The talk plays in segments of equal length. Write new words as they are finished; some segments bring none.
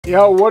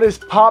Yo, what is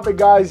poppin',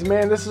 guys,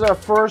 man? This is our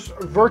first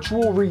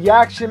virtual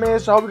reaction, man.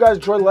 So I hope you guys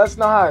enjoy. Let us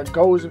know how it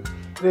goes.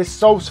 This is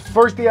Soph's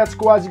first day at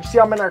school. As you can see,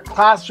 I'm in our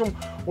classroom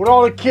with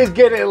all the kids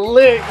getting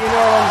lit, you know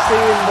what I'm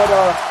saying?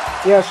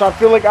 But yeah, so I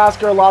feel like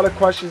asking her a lot of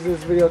questions in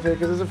this video today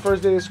because it's the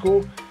first day of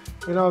school.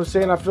 You know what I'm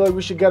saying? I feel like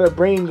we should get our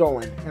brain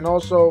going. And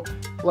also,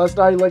 let us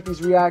know how you like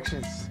these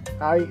reactions.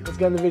 Alright, let's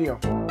get in the video.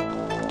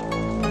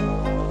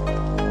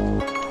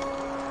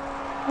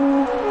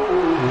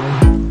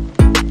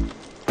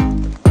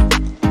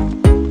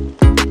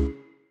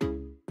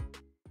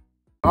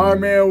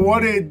 Alright, man,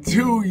 what it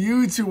do,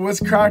 YouTube?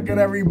 What's cracking,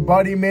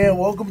 everybody, man?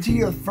 Welcome to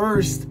your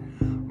first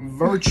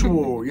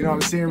virtual, you know what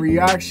I'm saying,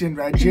 reaction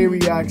at J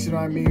Reacts, you know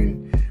what I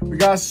mean? We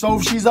got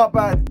Soph, she's up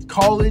at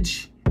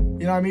college, you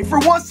know what I mean, for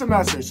 1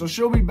 semester, so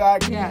she'll be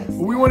back. Yes. But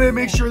we wanted to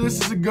make sure this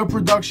is a good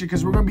production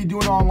because we're going to be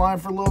doing it online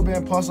for a little bit,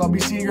 and plus I'll be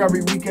seeing you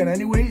every weekend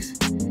anyways.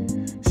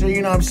 So,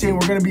 you know what I'm saying,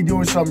 we're going to be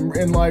doing some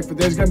in life, but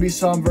there's going to be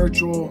some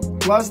virtual.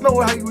 Let us know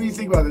what you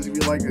think about this, if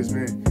you like this,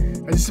 man.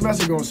 How's the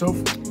semester going, Soph?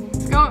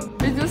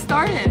 It just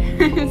started.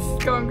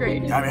 It's going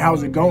great. I mean,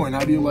 how's it going?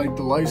 How do you like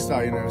the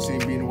lifestyle, you know what I'm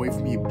saying, being away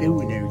from your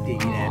boo and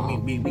everything, you know what I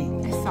mean, baby?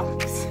 It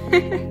sucks.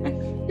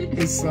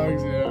 It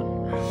sucks, yeah.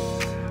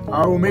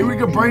 Alright, well, maybe we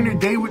can brighten your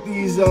day with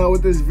these,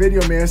 with this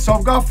video, man. So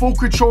I've got full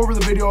control over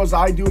the video as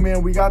I do,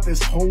 man. We got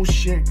this whole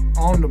shit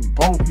on the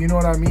boat, you know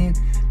what I mean?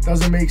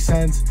 Doesn't make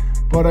sense.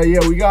 But,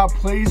 yeah, we got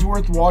Plays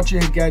Worth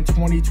Watching again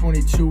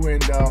 2022,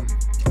 and,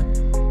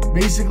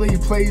 basically,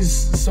 plays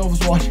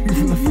Soph's watching for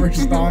the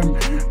first time.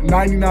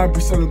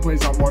 99% of the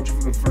plays I'm watching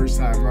for the first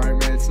time, right,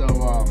 man? So,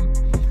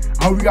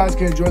 I hope you guys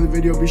can enjoy the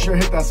video. Be sure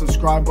to hit that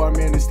subscribe button,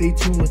 man, and stay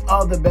tuned with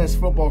all the best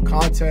football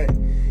content.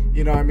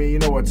 You know what I mean? You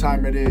know what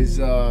time it is.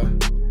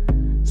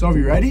 Soph,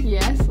 you ready?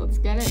 Yes, let's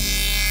get it.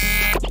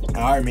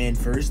 All right, man.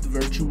 First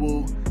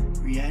virtual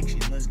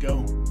reaction. Let's go.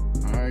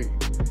 All right.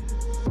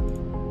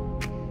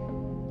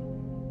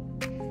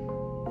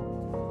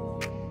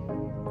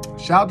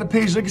 Shout out to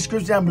page, link in the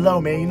scripts down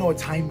below, man. You know what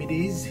time it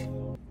is.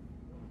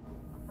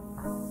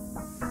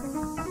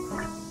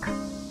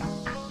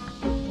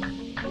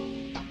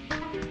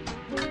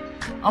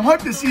 I'm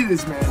hyped to see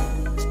this, man.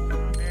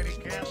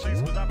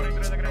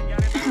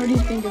 How do you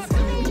think it's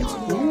gonna be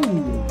on?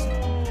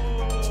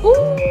 Ooh.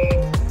 Ooh!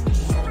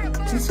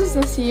 This was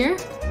this year?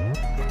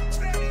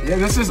 Yeah,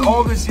 this is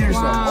all this year, Wow.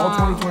 stuff.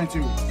 All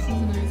 2022. This is a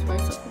nice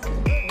bicycle.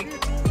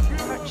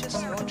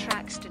 Purchase your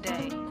tracks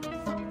today.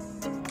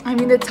 I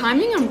mean, the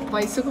timing on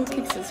bicycle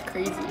kicks is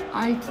crazy.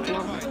 I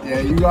love it. Yeah,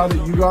 you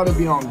gotta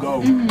be on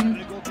go.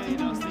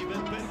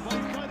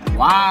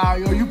 Wow,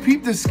 yo, you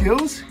peeped the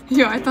skills?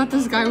 Yo, I thought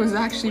this guy was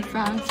actually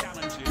fast.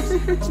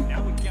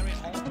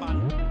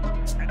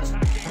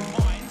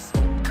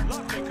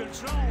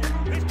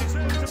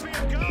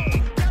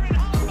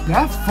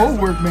 That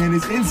footwork, man,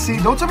 is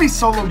insane. Don't tell me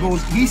solo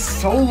goals. He's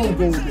solo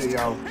gold it,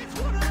 yo.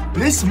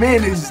 This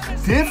man is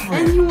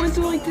different. And he went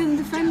to like 10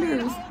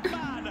 defenders.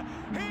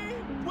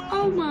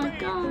 Oh my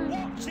god.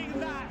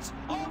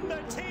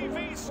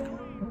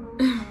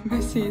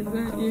 Messi, is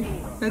that you?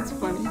 That's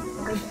funny.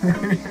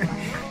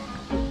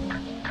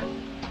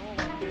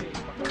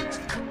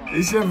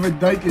 They said Van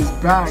Dijk is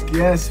back.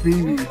 Yes,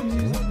 baby.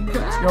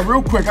 Yo,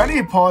 real quick, I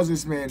need to pause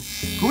this, man.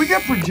 Can we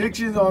get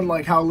predictions on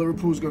like how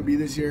Liverpool's gonna be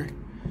this year?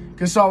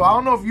 Cause so I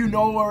don't know if you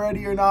know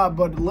already or not,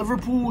 but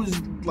Liverpool is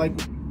like,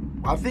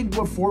 I think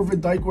before Van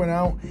Dijk went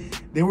out,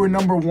 they were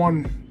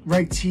 #1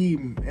 ranked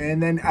team,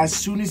 and then as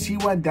soon as he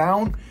went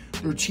down,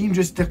 their team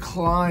just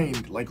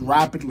declined like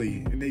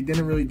rapidly, and they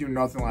didn't really do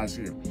nothing last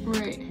year.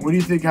 Right. What do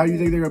you think? How do you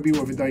think they're gonna be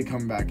with Van Dijk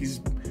coming back? He's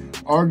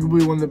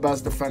arguably one of the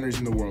best defenders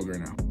in the world right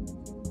now.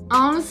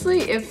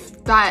 Honestly, if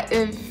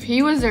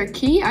he was their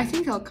key, I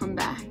think he'll come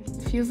back.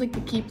 If he was like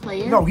the key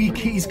player. No, he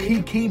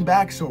came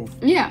back, so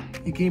yeah,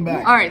 he came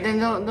back. All right, then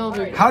they'll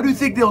do it. How do you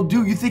think they'll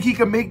do? You think he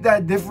can make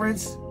that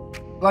difference?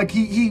 Like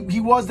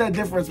he was that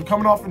difference, but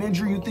coming off an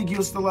injury, you think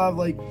he'll still have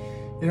like,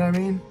 you know what I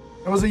mean?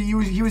 It was like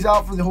he was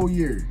out for the whole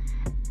year.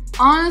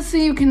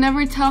 Honestly, you can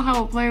never tell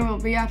how a player will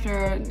be after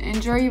an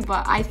injury,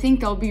 but I think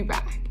they'll be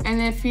back. And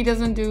if his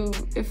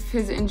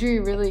injury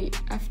really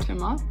effed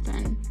him up,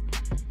 then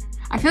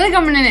I feel like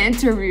I'm in an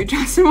interview,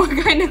 Justin. What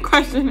kind of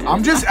question is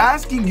I'm just that?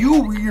 asking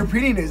you what your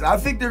opinion is. I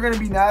think they're gonna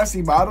be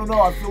nasty, but I don't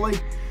know. I feel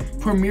like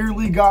Premier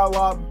League got a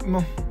lot.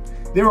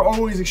 They were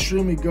always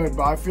extremely good,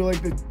 but I feel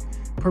like the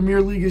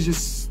Premier League is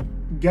just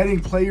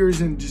getting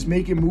players and just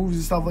making moves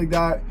and stuff like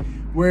that,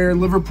 where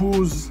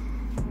Liverpool's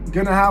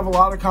gonna have a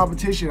lot of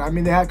competition. I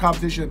mean, they had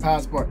competition in the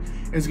past, but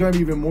it's gonna be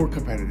even more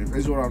competitive,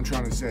 is what I'm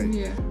trying to say.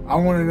 Yeah. I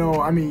want to know,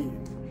 I mean,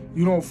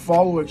 you don't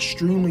follow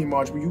extremely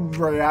much, but you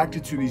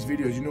reacted to these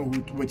videos. You know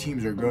what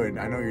teams are good.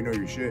 I know you know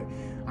your shit.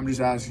 I'm just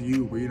asking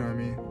you, but you know what I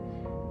mean?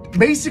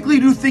 Basically,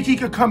 do you think he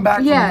could come back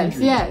from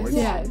injury?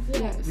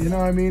 Yes. You know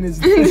what I mean? It's,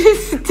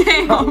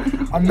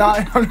 Damn. I'm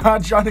not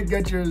trying to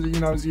get your, you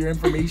know, your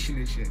information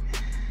and shit.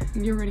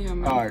 You already have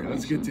my All right,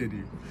 let's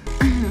continue.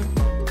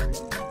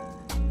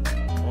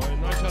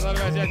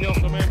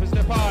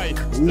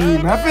 Ooh,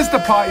 Memphis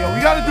Depay, yo.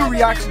 We gotta do a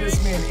reaction to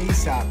this man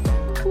ASAP.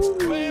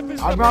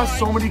 I've got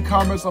so many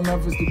comments on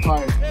Memphis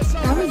Depay.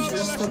 That was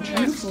just a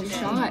beautiful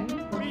shot.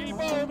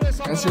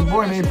 That's your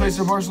boy, man. He plays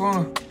for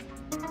Barcelona.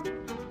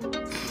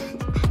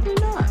 Why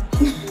not?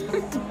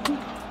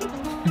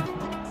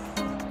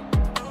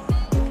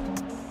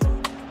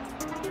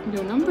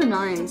 Yo, number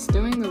 9's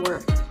doing the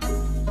work.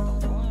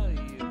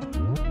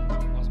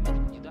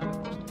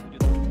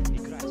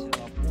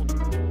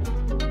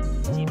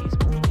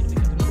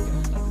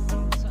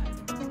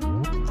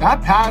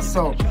 That pass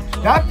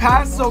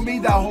though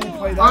made that whole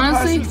play. That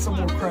Honestly, pass needs some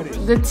more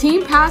credit. the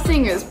team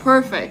passing is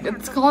perfect.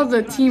 It's called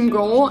the team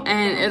goal,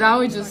 and it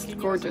always just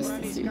gorgeous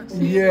to see.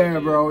 Yeah,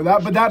 bro.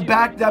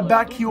 That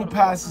back heel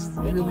pass is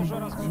really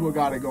what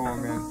got it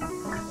going, man.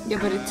 Yeah,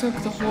 but it took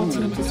the whole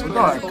team to score. Look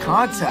at that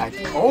contact.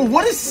 Oh,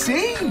 what a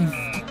save!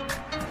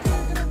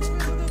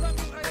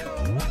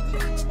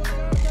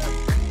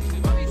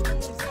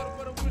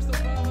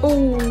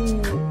 Oh,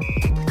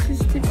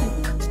 just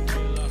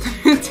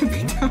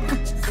tippy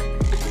toes.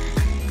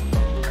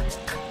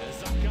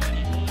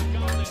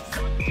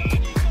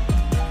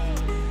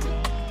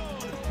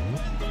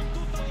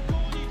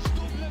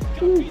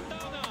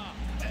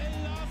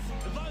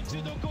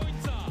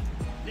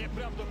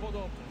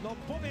 No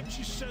powiem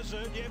ci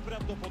szczerze,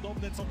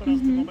 nieprawdopodobne co teraz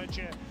w tym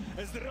momencie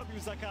zrobił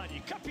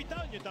Zakani.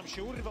 Kapitalnie tam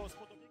się urwał z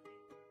podobnego.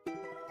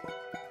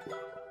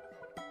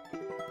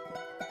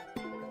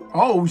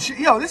 Oh, shit.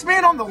 Yo, this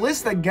man on the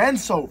list again,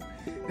 so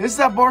this is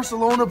that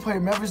Barcelona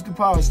player, Memphis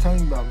Depay I was telling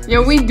you about, man.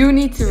 Yeah, we do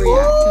need to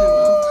react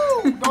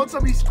to him. Don't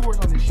tell me he scores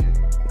on this shit.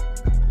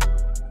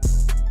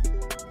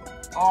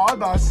 Oh, I was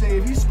about to say,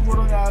 if he scored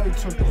on that, he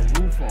took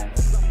the roof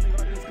off.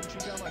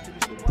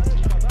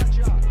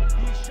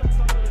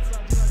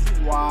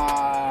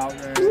 Wow,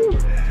 man.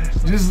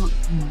 Just,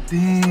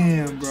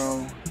 damn,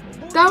 bro.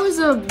 That was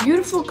a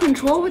beautiful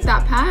control with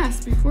that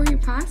pass before he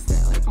passed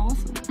it. Like,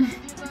 awesome.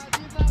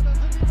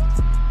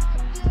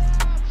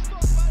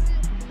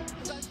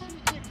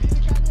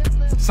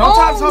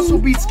 Sometimes hustle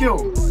beats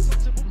skill.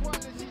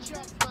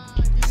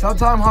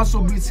 Sometimes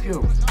hustle beats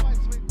skill.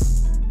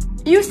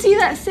 You see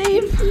that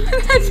save?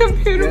 That's a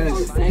beautiful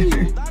Yes.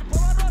 save.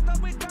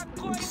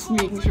 Just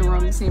making sure we're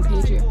on the same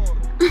page here.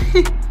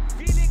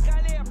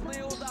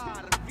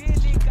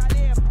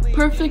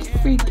 Perfect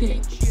free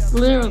kick.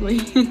 Literally.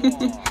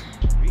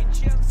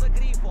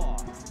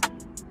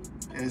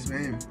 Yes,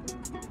 man.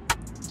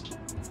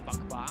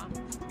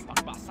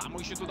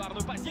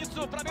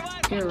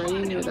 I already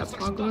knew that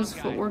Pogba's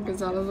footwork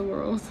is out of the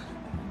world.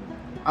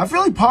 I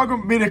feel like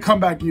Pogba made a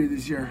comeback year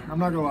this year. I'm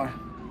not gonna lie.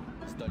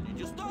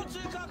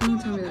 Don't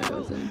tell me that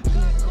goes in.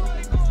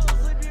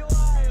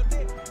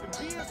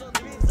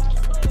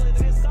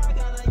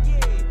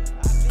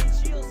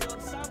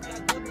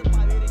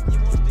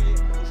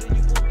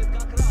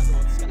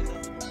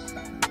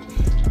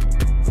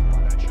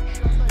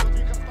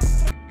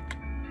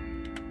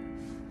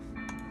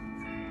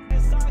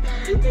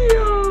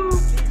 Yo,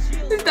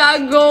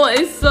 that goal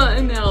is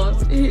something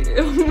else.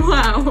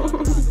 Wow.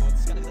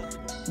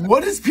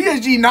 What does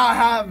PSG not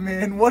have,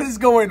 man? What is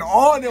going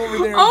on over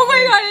there? Oh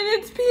my god, and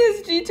it's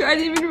PSG too. I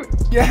didn't even.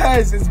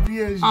 Yes, it's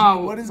PSG.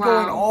 Oh, what is wow.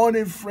 going on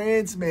in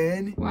France,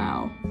 man?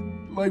 Wow.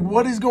 Like,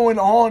 what is going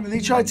on? Are they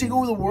trying to take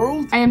over the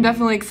world? I am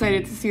definitely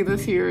excited to see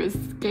this year's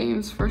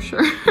games for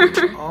sure.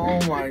 Oh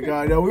my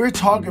god. Yeah, we were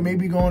talking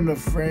maybe going to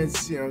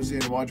France, you know what I'm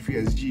saying, to watch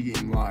PSG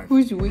game live.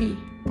 Who's we?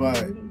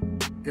 But,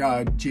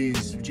 yeah, Jay,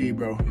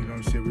 bro. You know what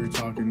I'm saying? We were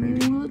talking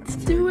maybe. Let's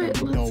do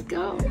it. Let's Dope.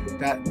 go.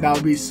 That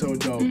would be so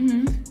dope.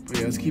 But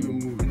yeah, let's keep it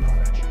moving.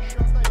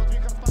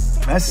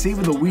 That's save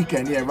of the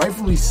weekend. Yeah,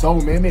 rightfully so,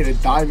 man. Made a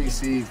diving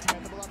save.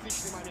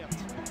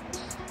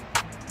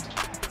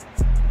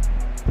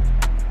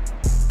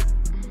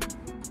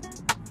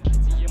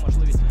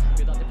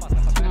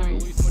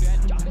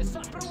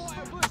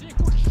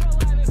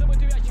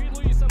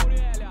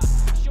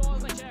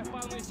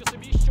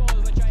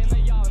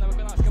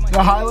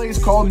 The highlight is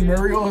called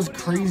Muriel is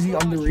crazy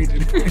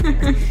underrated.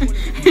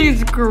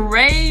 He's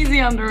crazy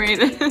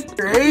underrated.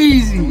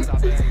 Crazy.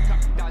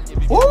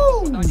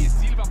 Woo!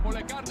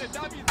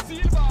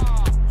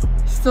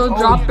 Still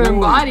dropping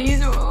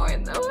bodies. Oh,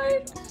 in the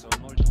way.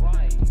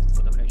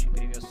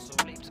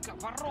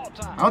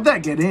 How'd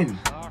that get in?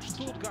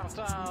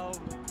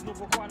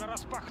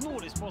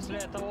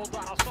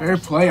 Fair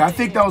play. I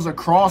think that was a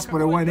cross,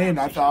 but it went in.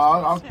 I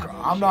thought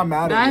I'm not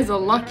mad That at is a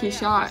lucky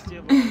shot.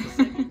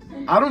 it.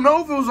 I don't know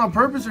if it was on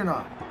purpose or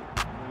not.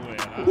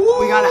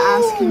 We gotta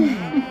ask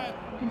him.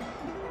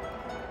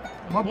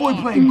 My boy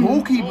playing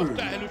goalkeeper.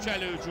 That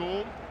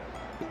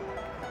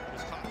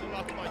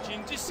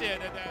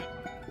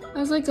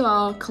was like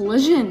a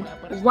collision.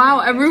 Wow,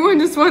 everyone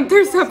just went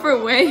their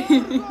separate way.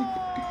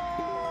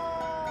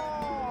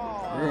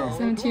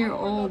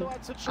 17-year-old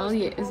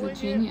Elliot is a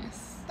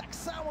genius. Так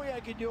само,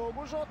 як і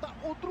Діого Жота,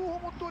 у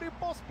другому турі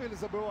поспіль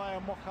забиває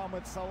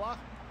Мохамед Салах.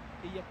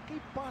 І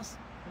який пас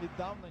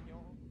віддав на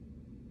нього.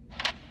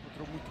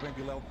 Muito bem,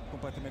 Bilal,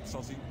 completamente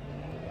sozinho.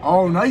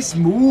 Oh, nice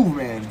move,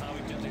 man.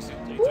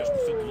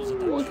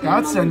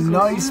 That's a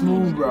nice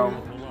move, bro.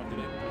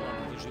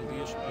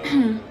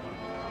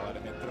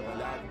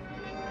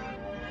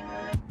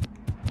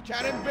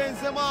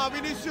 Benzema,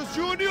 Vinicius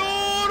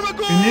Junior ve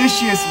gol!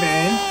 Vinicius,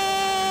 man.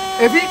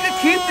 If he could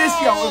keep this,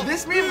 if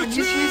this man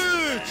Vinicius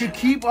could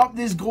keep up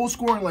this goal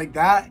scoring like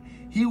that,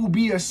 he will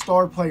be a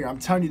star player. I'm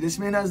telling you, this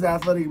man has the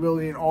athletic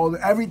ability and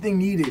everything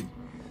needed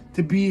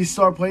to be a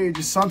star player.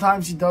 Just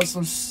sometimes he does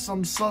some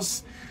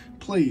sus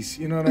plays,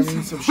 you know what I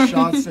mean? Some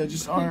shots that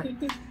just aren't.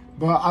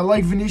 But I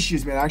like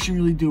Vinicius, man. I actually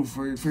really do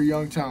for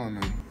young talent,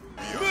 man.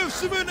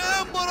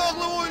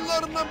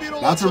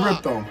 That's a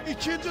rip, though.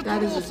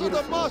 That is a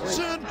beautiful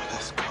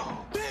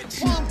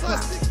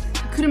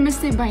I could have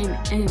missed it by an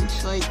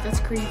inch. Like,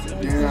 that's crazy.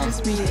 Yeah. He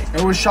just made it.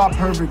 It was shot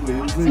perfectly.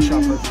 It was really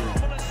shot perfectly.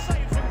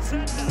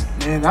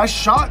 Man, that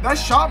shot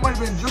might have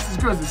been just as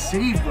good as the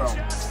save, bro.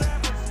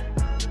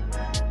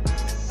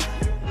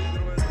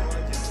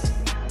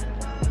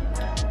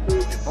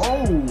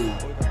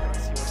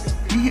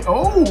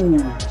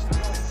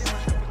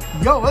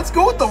 Yo, let's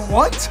go with the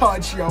one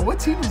touch, yo. What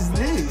team is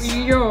this?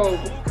 Yo,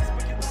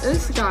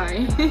 this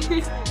guy.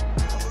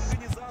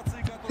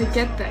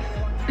 Forget that.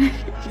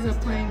 He's not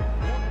playing.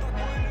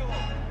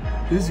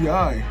 This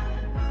guy.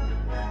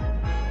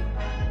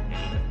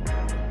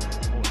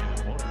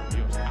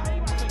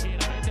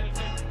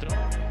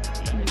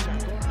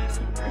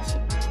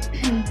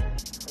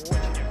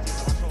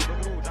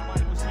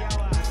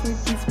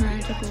 He's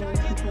magical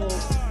control.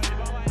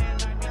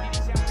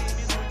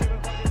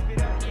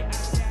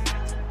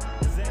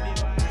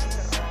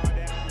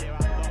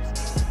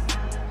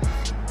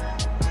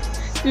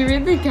 If you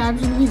read the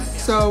caption, he's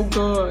so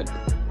good.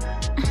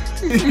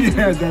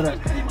 Yeah,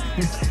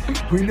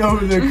 we know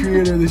who the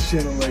creator of this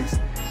channel likes.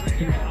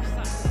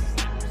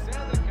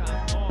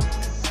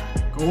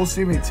 Goal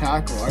saving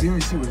tackle. I didn't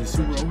even see, was it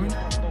super open?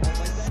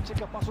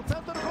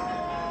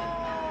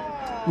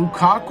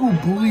 Lukaku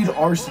bullied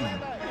Arsenal.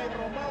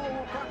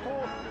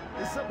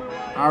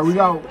 Alright, we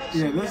got,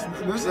 yeah,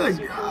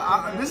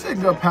 this is a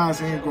good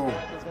pass and a goal.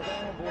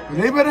 But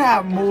they better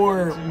have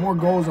more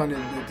goals on it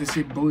to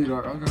say bullied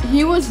Arsenal. Okay.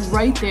 He was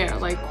right there,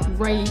 like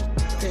right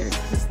there.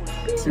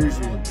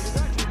 Seriously.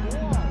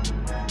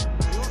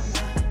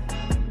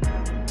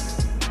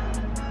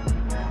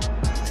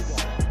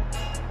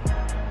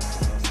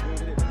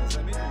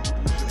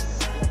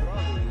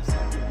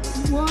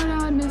 What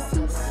an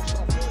assist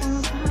on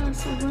a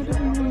pass, or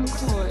whatever you want to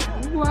call it.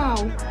 Wow.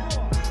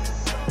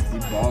 He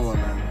ballin',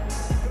 man.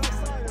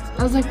 I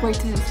was like right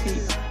to his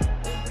feet.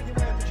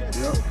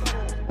 Yep.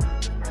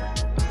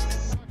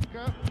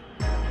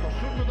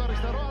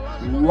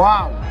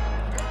 Wow.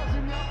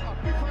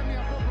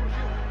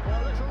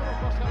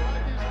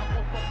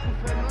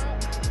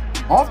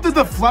 Off the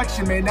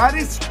deflection, man. That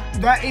is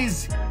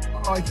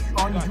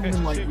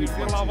unhuman like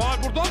reflex. Whoa!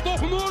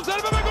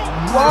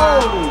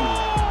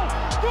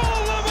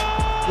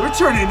 They're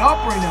turning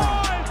up right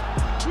now.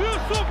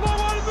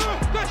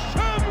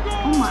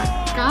 Oh my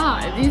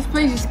god, these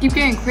plays just keep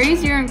getting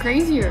crazier and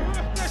crazier.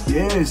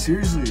 Yeah,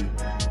 seriously.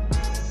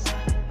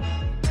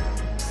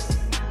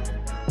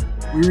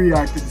 We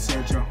reacted to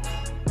Sancho.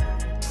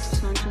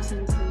 Sancho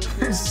sends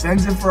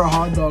Sends it for a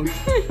hot dog.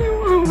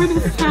 What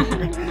is that?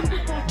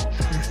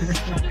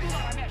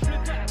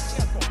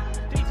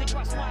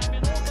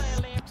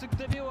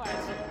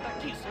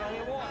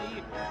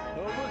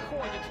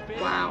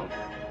 Wow.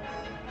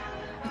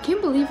 I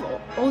can't believe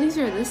all these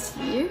are this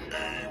year.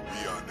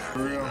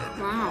 For real.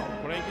 Wow.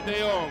 Frenkie de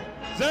Jong.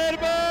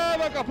 Zerbe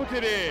ve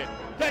Kaputeri.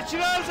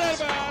 Tekrar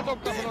zerbe.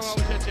 Top kapıdan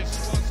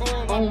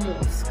alışa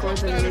Almost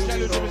scores an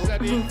amazing goal.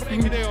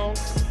 Frenkie de Jong.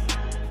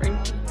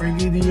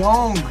 Frenkie de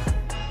Jong.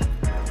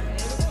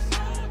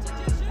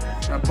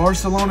 That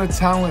Barcelona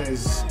talent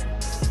is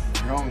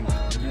young.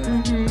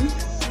 Yeah.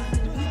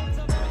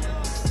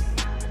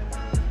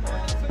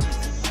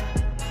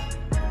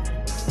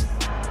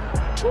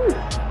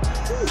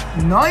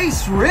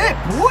 Nice rip,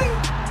 boy.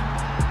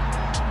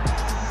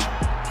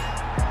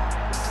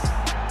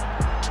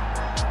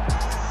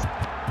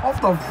 Off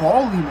the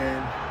volley,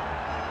 man.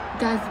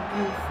 That's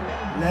beautiful.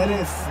 Let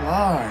it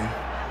fly.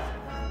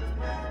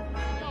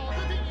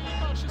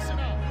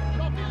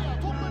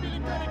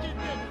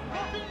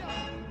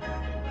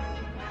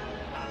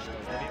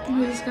 Oh,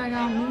 this guy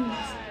got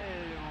moves.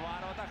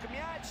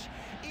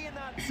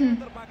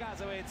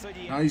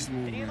 Nice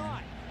move, man.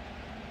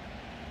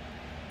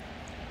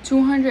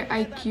 200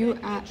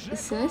 IQ at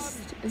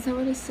assist. Is that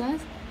what it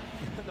says?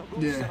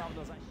 Yeah.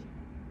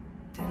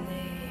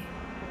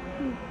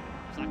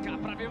 Сака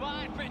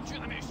пробивает,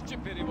 Пенчунович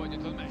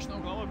переводит он мяч на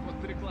уголок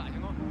под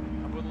перекладину.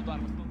 Был удар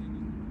в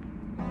исполнении.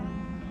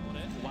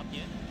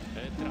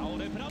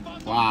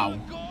 Wow,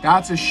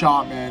 that's a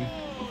shot, man.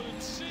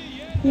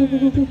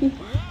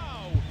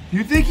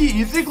 You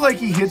think like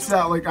he hits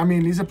that, like, I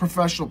mean, he's a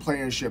professional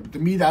player and shit, but to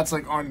me that's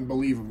like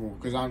unbelievable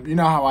because you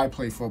know how I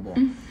play football.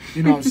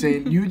 You know what I'm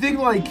saying? You think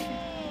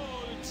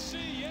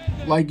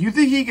you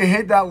think he could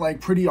hit that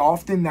like pretty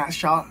often, that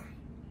shot,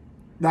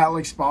 that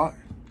like spot?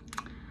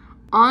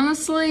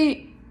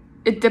 Honestly,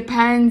 it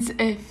depends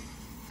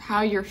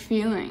how you're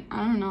feeling.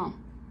 I don't know.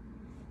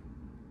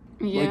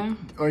 Yeah.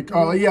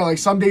 Like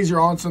some days you're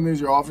on, some days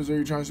you're off. Is what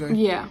you're trying to say?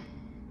 Yeah.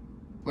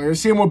 Like the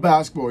same with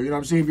basketball, you know what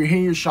I'm saying? If you're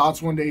hitting your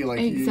shots one day, like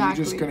Exactly. you're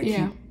just gonna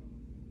Yeah. keep.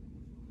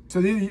 So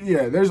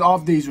yeah, there's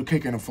off days with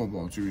kicking a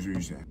football too, is what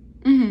you're saying.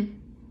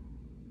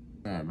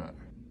 Alright, man.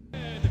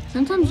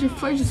 Sometimes your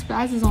foot just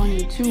spazzes on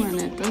you too, and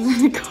it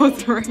doesn't go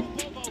the right.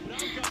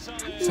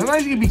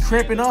 Sometimes you can be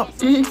cramping up.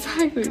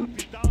 Exactly.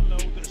 Kapitalne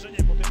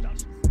uderzenie po tym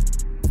czasie.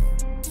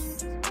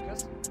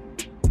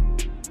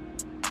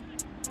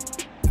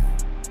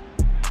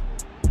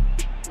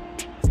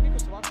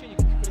 Смикус вообще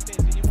никаких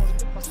претензий не может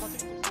быть.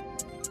 Посмотрите.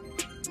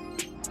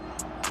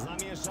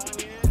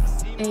 Замешание.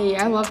 Hey,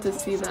 I love to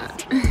see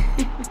that.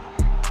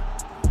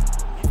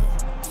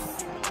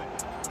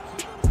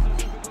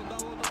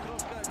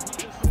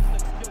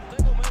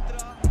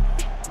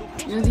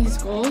 You know, these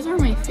goals are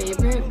my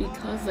favorite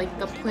because like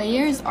the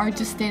players are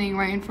just standing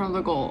right in front of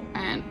the goal,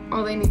 and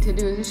all they need to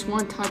do is just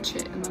one touch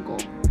it in the goal.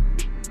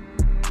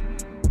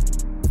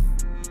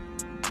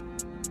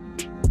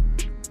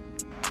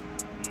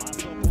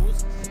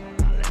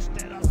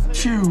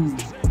 Chew.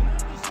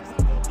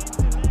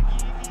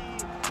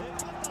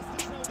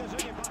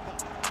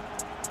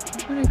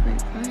 What a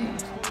great play.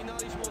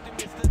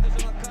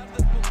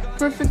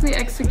 Perfectly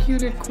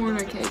executed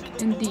corner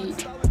kick,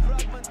 indeed.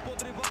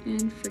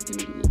 And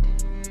freaking indeed.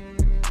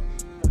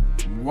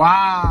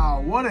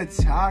 Wow, what a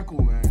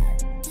tackle, man.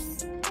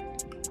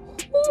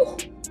 Woo.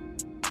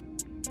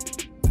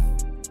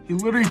 He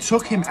literally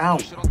took him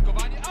out.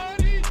 Środkowanie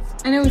Aritz!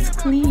 And it was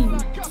clean.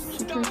 Kapitana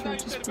Keeper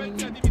just interwencja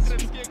brilliant.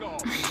 Dimitrewskiego.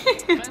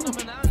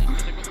 Fenomenalnie się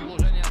do tego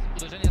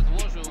uderzenia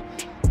złożył.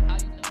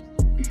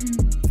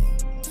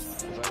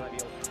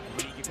 Завел в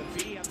Лиге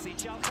конференции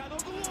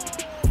Чалханоглу.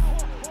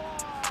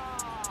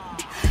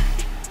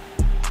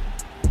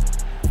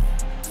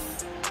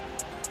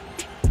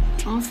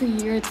 Honestly,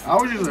 here That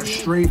was just a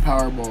straight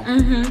power ball.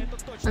 I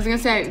was gonna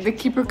say the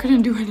keeper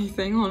couldn't do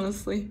anything.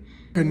 Honestly,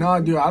 Could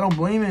not do. I don't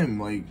blame him.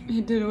 Like,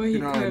 he did what he you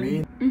know could. what I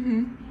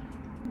mean?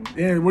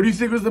 Yeah. What do you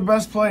think was the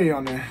best play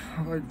on there?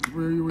 Like,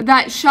 where you?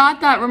 That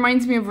shot that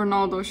reminds me of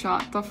Ronaldo's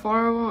shot, the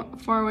far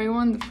away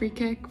one, the free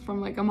kick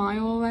from like a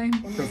mile away.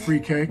 The free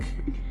kick.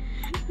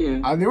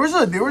 Yeah. There was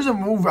a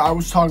move I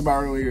was talking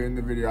about earlier in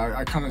the video.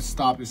 I kind of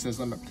stopped and said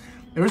something.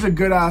 There was a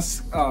good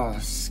ass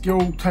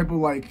skill type of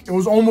like, it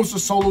was almost a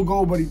solo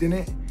goal, but he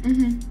didn't.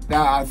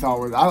 That I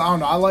thought was, I don't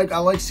know. I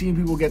like seeing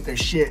people get their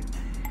shit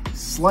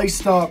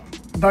sliced up,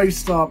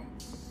 diced up,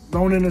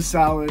 thrown in a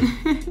salad.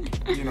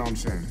 You know what I'm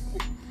saying?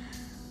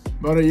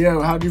 But yeah,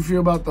 how do you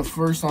feel about the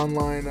first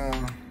online?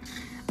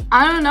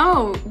 I don't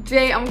know,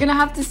 Jay. I'm gonna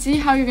have to see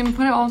how you're gonna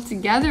put it all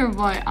together,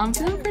 but I'm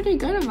feeling pretty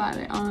good about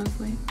it,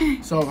 honestly.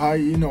 So how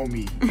you know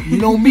me? You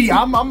know me.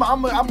 I'm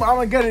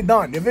gonna get it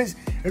done. If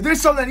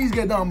there's something that needs to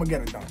get done, I'm gonna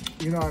get it done.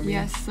 You know what I mean?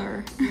 Yes,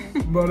 sir.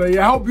 But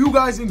yeah, I hope you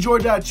guys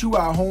enjoyed that too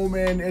at home,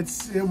 man. It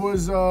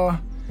was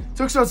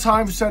took some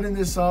time setting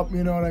this up,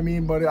 you know what I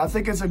mean? But I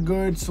think it's a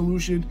good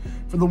solution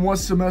for the one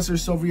semester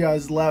Sophia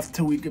has left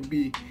till we could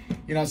be,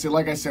 you know,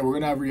 like I said, we're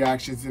gonna have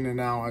reactions in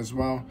and out as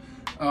well.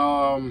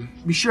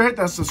 Be sure to hit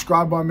that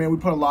subscribe button, man. We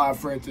put a lot of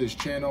effort into this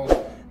channel.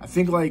 I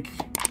think like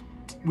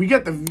we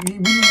get the we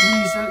you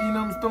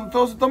know,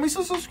 throw me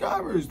some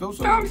subscribers. Throw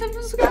Throw some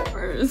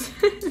subscribers.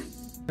 You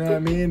know what I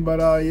mean? But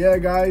yeah,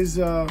 guys,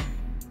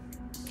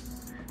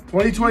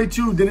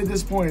 2022 didn't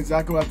disappoint.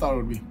 Exactly what I thought it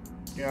would be.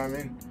 You know what I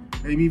mean?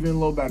 Maybe even a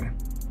little better.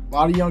 A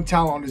lot of young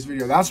talent on this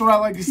video. That's what I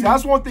like to see.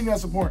 That's one thing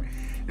that's important.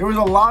 There was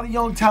a lot of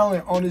young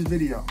talent on this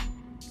video.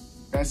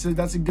 That's a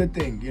good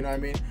thing. You know what I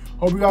mean?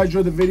 Hope you guys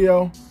enjoyed the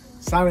video.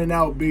 Signing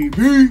out,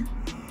 baby.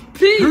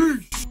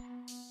 Peace.